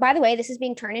 So by the way, this is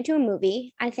being turned into a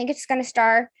movie. I think it's going to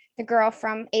star the girl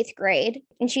from 8th grade,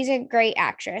 and she's a great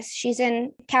actress. She's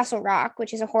in Castle Rock,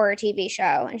 which is a horror TV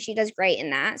show, and she does great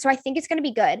in that. So I think it's going to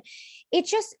be good.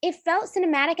 It felt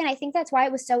cinematic, and I think that's why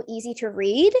it was so easy to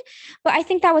read. But I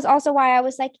think that was also why I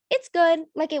was like, it's good.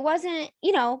 Like, it wasn't,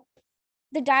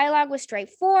 the dialogue was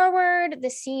straightforward. The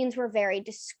scenes were very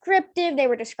descriptive. They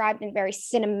were described in a very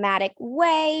cinematic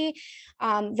way,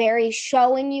 very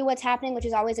showing you what's happening, which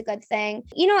is always a good thing,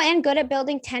 and good at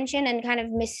building tension and kind of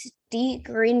mystique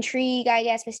or intrigue, I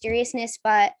guess, mysteriousness.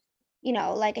 But,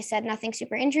 like I said, nothing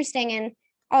super interesting. And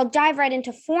I'll dive right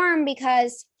into form,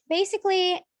 because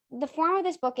basically the form of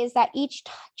this book is that each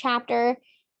chapter,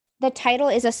 the title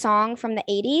is a song from the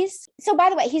 80s. So by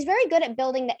the way, he's very good at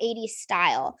building the 80s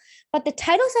style, but the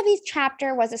titles of each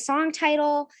chapter was a song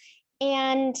title,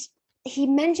 and he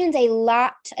mentions a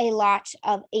lot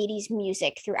of 80s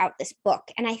music throughout this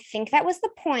book. And I think that was the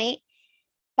point,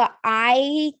 but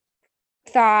I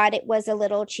thought it was a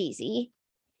little cheesy.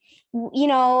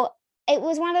 It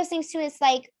was one of those things too. It's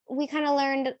like, we kind of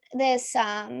learned this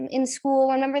in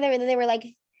school. Remember they were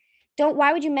like,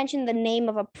 why would you mention the name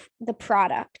of the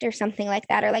product or something like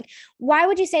that? Or like, why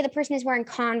would you say the person is wearing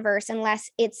Converse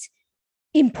unless it's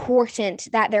important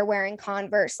that they're wearing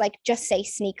Converse? Like, just say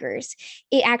sneakers.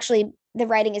 The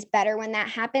writing is better when that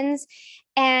happens.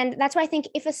 And that's why I think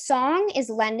if a song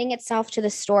is lending itself to the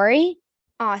story,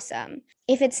 awesome.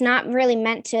 If it's not really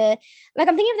meant to, like,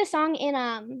 I'm thinking of the song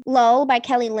in Lull by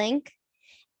Kelly Link,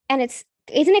 and isn't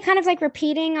it kind of like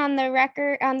repeating on the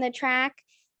record, on the track?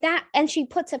 That, and she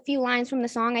puts a few lines from the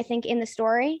song, I think, in the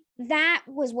story. That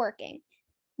was working.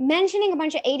 Mentioning a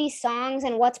bunch of 80s songs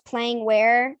and what's playing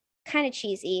where, kind of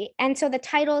cheesy. And so the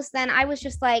titles, then I was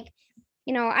just like,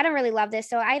 I don't really love this.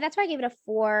 So that's why I gave it a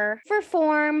 4 for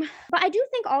form. But I do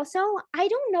think also, I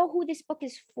don't know who this book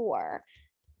is for.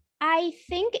 I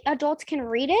think adults can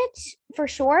read it for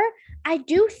sure. I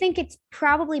do think it's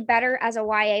probably better as a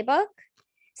YA book.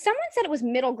 Someone said it was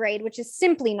middle grade, which is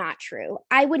simply not true.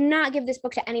 I would not give this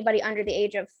book to anybody under the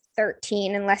age of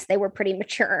 13 unless they were pretty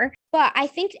mature. But I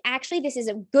think actually this is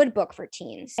a good book for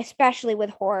teens, especially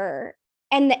with horror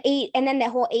and then the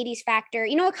whole 80s factor.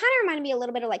 It kind of reminded me a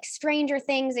little bit of like Stranger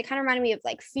Things. It kind of reminded me of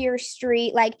like Fear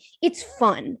Street. Like, it's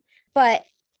fun, but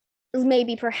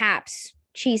maybe perhaps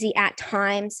cheesy at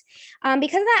times.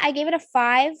 Because of that, I gave it a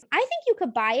 5. I think you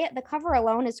could buy it. The cover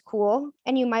alone is cool,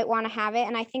 and you might want to have it.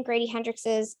 And I think Grady Hendrix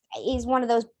is one of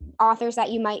those authors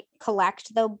that you might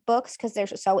collect the books because they're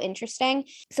so interesting.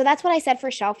 So that's what I said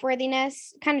for shelf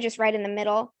worthiness, kind of just right in the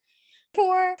middle.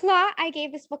 For plot, I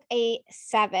gave this book a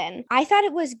 7. I thought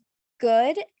it was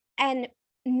good and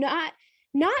not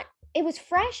it was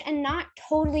fresh and not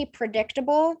totally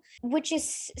predictable, which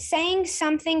is saying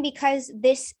something, because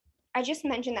I just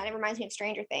mentioned that it reminds me of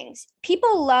Stranger Things.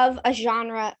 People love a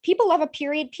genre. People love a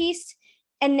period piece.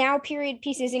 And now period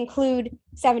pieces include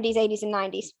 70s, 80s, and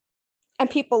 90s. And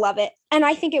people love it. And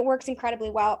I think it works incredibly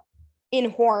well in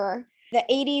horror. The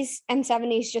 80s and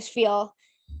 70s just feel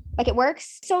like it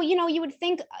works. So, you would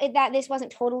think that this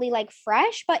wasn't totally like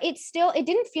fresh, but it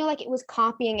didn't feel like it was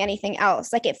copying anything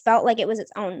else. Like, it felt like it was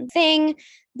its own thing.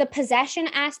 The possession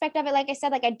aspect of it, like I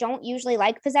said, like, I don't usually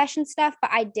like possession stuff,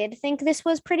 but I did think this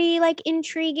was pretty like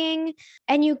intriguing.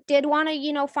 And you did want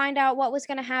to, find out what was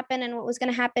going to happen and what was going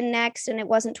to happen next. And it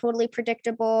wasn't totally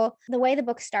predictable. The way the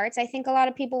book starts, I think a lot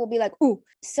of people will be like, ooh.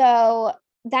 So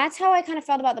that's how I kind of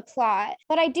felt about the plot.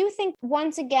 But I do think,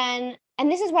 once again,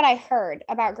 and this is what I heard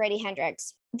about Grady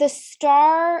Hendrix, the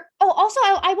star. Oh, also,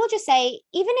 I will just say,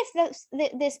 even if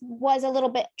this was a little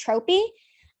bit tropey,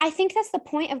 I think that's the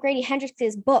point of Grady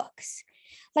Hendrix's books.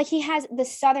 Like, he has the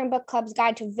Southern Book Club's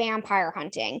Guide to Vampire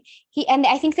Hunting. And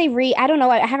I think they read, I don't know,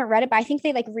 I haven't read it, but I think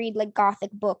they like read like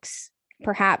Gothic books,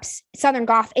 perhaps. Southern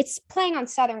Goth. It's playing on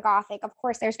Southern Gothic. Of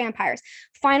course, there's vampires.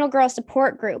 Final Girl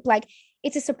Support Group. Like,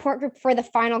 it's a support group for the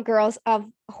final girls of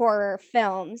horror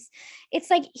films. It's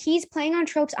like he's playing on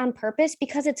tropes on purpose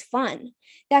because it's fun.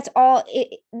 That's all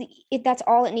that's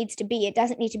all it needs to be. It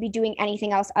doesn't need to be doing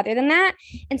anything else other than that.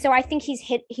 And so I think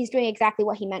he's doing exactly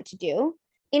what he meant to do.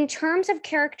 In terms of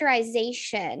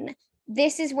characterization,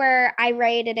 this is where I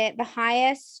rated it the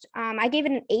highest. I gave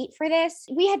it an 8 for this.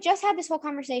 We had just had this whole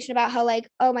conversation about how, like,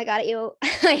 oh my God,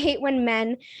 I hate when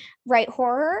men write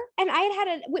horror. And I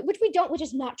had which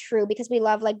is not true because we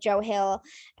love like Joe Hill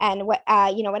and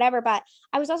whatever. But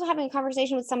I was also having a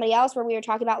conversation with somebody else where we were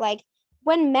talking about like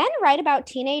when men write about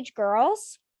teenage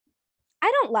girls,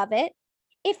 I don't love it.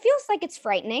 It feels like it's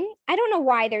frightening. I don't know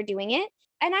why they're doing it.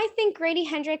 And I think Grady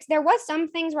Hendrix, there was some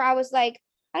things where I was like,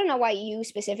 I don't know why you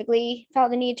specifically felt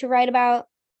the need to write about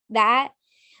that.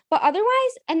 But otherwise,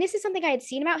 and this is something I had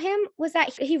seen about him, was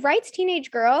that he writes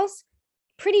teenage girls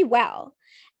pretty well.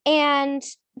 And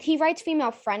he writes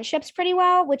female friendships pretty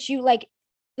well, which you like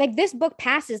this book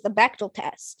passes the Bechdel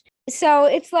test. So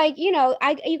it's like, you got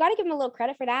to give him a little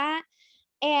credit for that.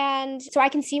 And so I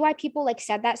can see why people like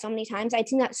said that so many times. I'd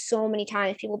seen that so many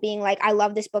times, people being like, I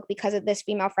love this book because of this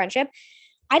female friendship.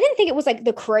 I didn't think it was like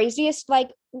the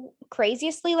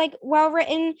craziously like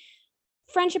well-written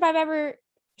friendship I've ever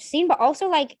seen, but also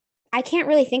like I can't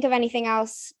really think of anything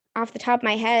else off the top of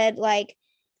my head. Like,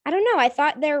 I don't know. I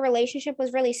thought their relationship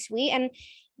was really sweet, and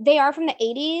they are from the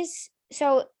 80s.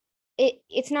 So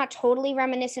it's not totally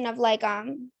reminiscent of like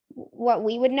what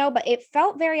we would know, but it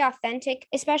felt very authentic,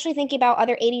 especially thinking about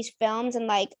other 80s films. And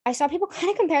like I saw people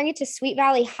kind of comparing it to Sweet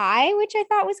Valley High, which I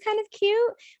thought was kind of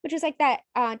cute, which was like that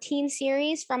teen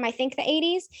series from I think the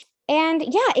 80s. And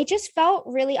yeah, it just felt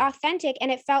really authentic.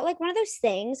 And it felt like one of those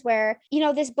things where,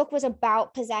 this book was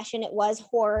about possession. It was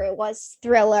horror. It was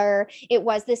thriller. It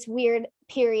was this weird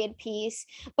period piece,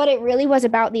 but it really was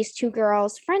about these two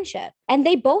girls' friendship. And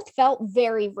they both felt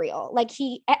very real. Like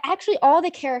all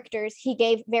the characters, he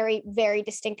gave very, very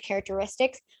distinct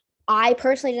characteristics. I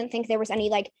personally didn't think there was any,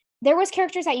 like, there was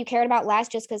characters that you cared about less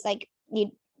just because like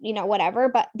whatever,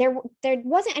 but there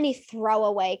wasn't any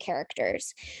throwaway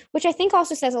characters, which I think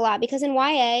also says a lot, because in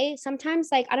YA, sometimes,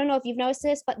 like, I don't know if you've noticed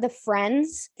this, but the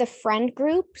friend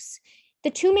groups,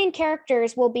 the two main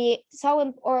characters will be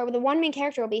or the one main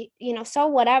character will be, so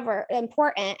whatever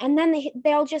important. And then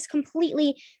they'll just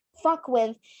completely fuck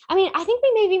with, I think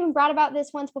we maybe even brought about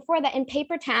this once before, that in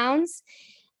Paper Towns,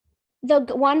 the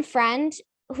one friend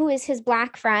who is his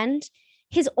black friend,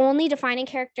 his only defining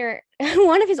character,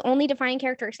 one of his only defining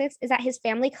characteristics is that his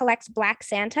family collects black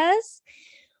Santas,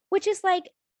 which is like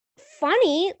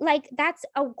funny. Like that's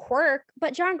a quirk.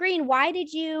 But John Green, why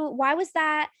was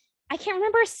that? I can't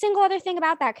remember a single other thing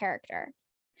about that character.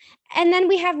 And then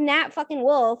we have Nat fucking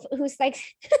Wolf, who's like,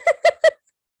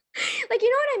 like, you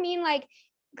know what I mean? Like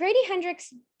Grady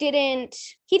Hendrix didn't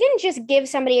just give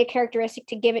somebody a characteristic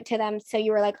to give it to them. So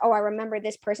you were like, oh, I remember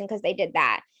this person because they did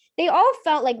that. They all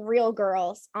felt like real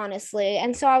girls, honestly.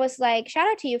 And so I was like, shout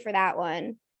out to you for that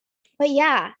one. But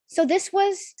yeah, so this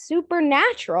was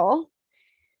supernatural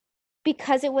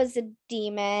because it was a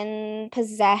demon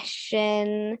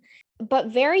possession, but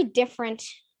very different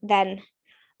than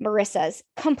Marissa's.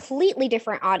 Completely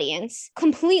different audience,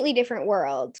 completely different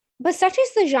world. But such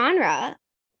is the genre,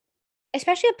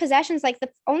 especially of possessions. Like the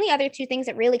only other two things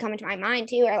that really come into my mind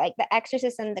too are like The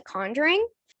Exorcist and The Conjuring.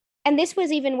 And this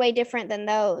was even way different than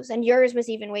those. And yours was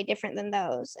even way different than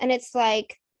those. And it's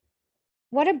like,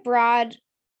 what a broad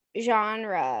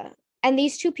genre. And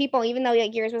these two people, even though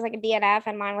like yours was like a DNF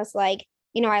and mine was like,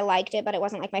 I liked it, but it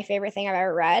wasn't like my favorite thing I've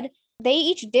ever read. They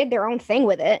each did their own thing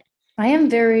with it. I am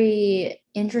very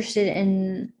interested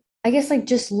in, I guess, like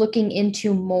just looking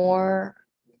into more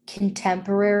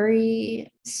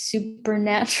contemporary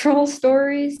supernatural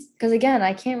stories. Because again,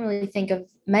 I can't really think of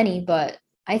many, but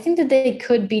I think that they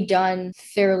could be done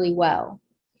fairly well.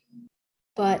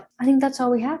 But I think that's all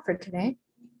we have for today.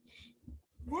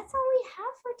 That's all we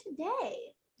have for today.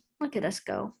 Look at us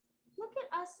go. Look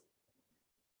at us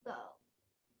go.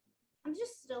 I'm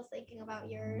just still thinking about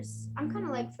yours. I'm kind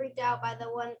of like freaked out by the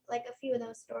one, like a few of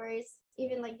those stories,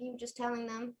 even like you just telling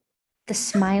them. The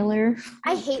Smiler.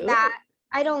 I hate that.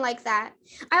 I don't like that.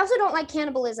 I also don't like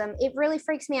cannibalism. It really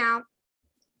freaks me out.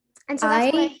 And so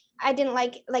that's why I didn't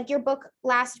like your book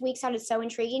last week sounded so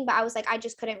intriguing, but I was like, I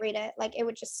just couldn't read it. Like it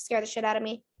would just scare the shit out of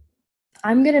me.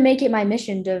 I'm going to make it my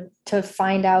mission to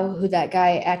find out who that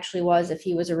guy actually was, if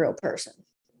he was a real person.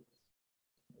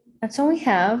 That's all we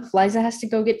have. Liza has to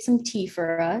go get some tea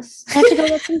for us. I have to go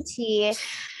get some tea.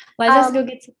 Liza has to go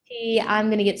get some tea. I'm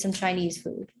going to get some Chinese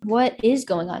food. What is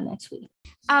going on next week?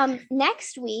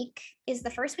 Next week is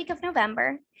the first week of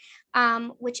November,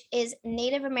 which is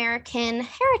Native American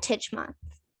Heritage Month.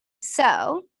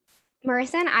 So,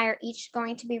 Marissa and I are each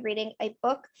going to be reading a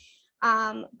book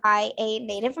by a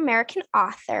Native American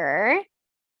author.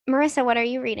 Marissa, what are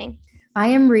you reading? I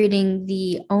am reading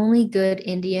The Only Good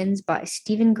Indians by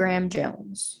Stephen Graham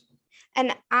Jones.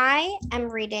 And I am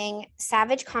reading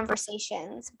Savage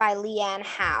Conversations by Leanne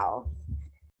Howe.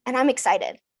 And I'm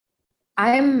excited.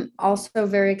 I'm also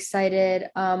very excited.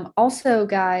 Also,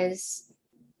 guys,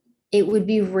 it would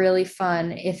be really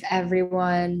fun if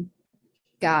everyone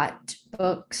got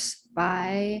books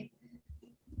by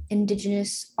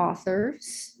Indigenous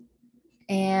authors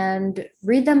and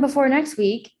read them before next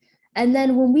week. And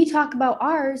then when we talk about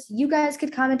ours, you guys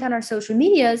could comment on our social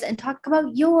medias and talk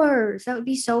about yours. That would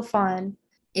be so fun.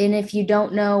 And if you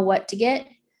don't know what to get,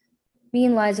 me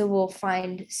and Liza will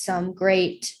find some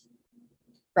great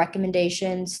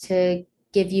recommendations to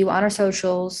give you on our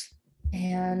socials.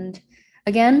 And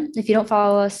again, if you don't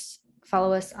follow us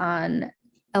on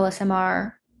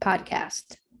LSMR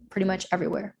podcast, pretty much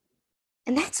everywhere.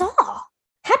 And that's all.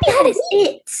 Happy That Halloween. is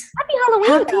it. Happy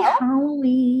Halloween. Happy though.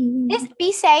 Halloween.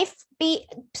 Be safe, be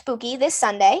spooky this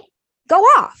Sunday. Go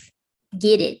off.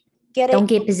 Get it. Get it. Don't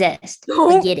get possessed. No.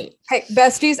 But get it. Hey,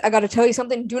 besties, I gotta tell you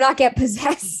something. Do not get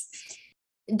possessed.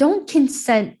 Don't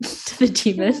consent to the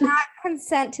demon. Do not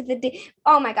consent to the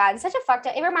oh my god, it's such a fucked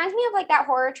up. It reminds me of like that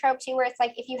horror trope too, where it's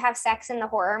like if you have sex in the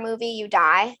horror movie, you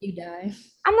die. You die.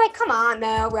 I'm like, come on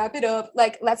now, wrap it up.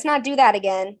 Like, let's not do that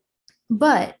again.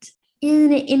 But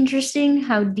isn't it interesting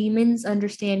how demons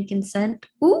understand consent?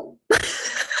 Ooh.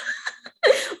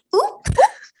 Ooh.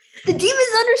 The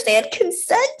demons understand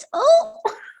consent. Oh.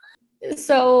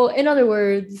 So, in other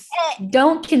words,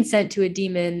 don't consent to a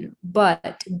demon,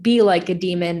 but be like a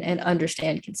demon and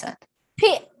understand consent.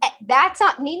 That's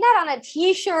not need that on a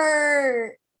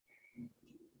t-shirt.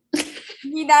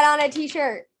 Need that on a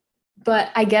t-shirt. But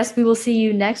I guess we will see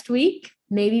you next week.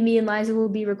 Maybe me and Liza will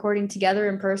be recording together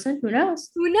in person. Who knows?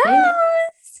 Who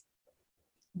knows?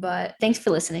 But thanks for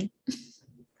listening.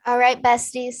 All right,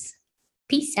 besties.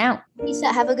 Peace out. Peace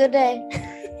out. Have a good day.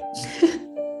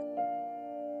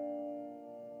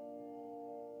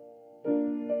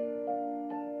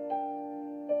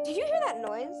 Did you hear that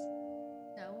noise?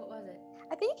 No, what was it?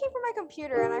 I think it came from my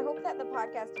computer, and I hope that the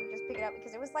podcast would just pick it up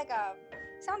because it was like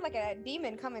sound like a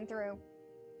demon coming through.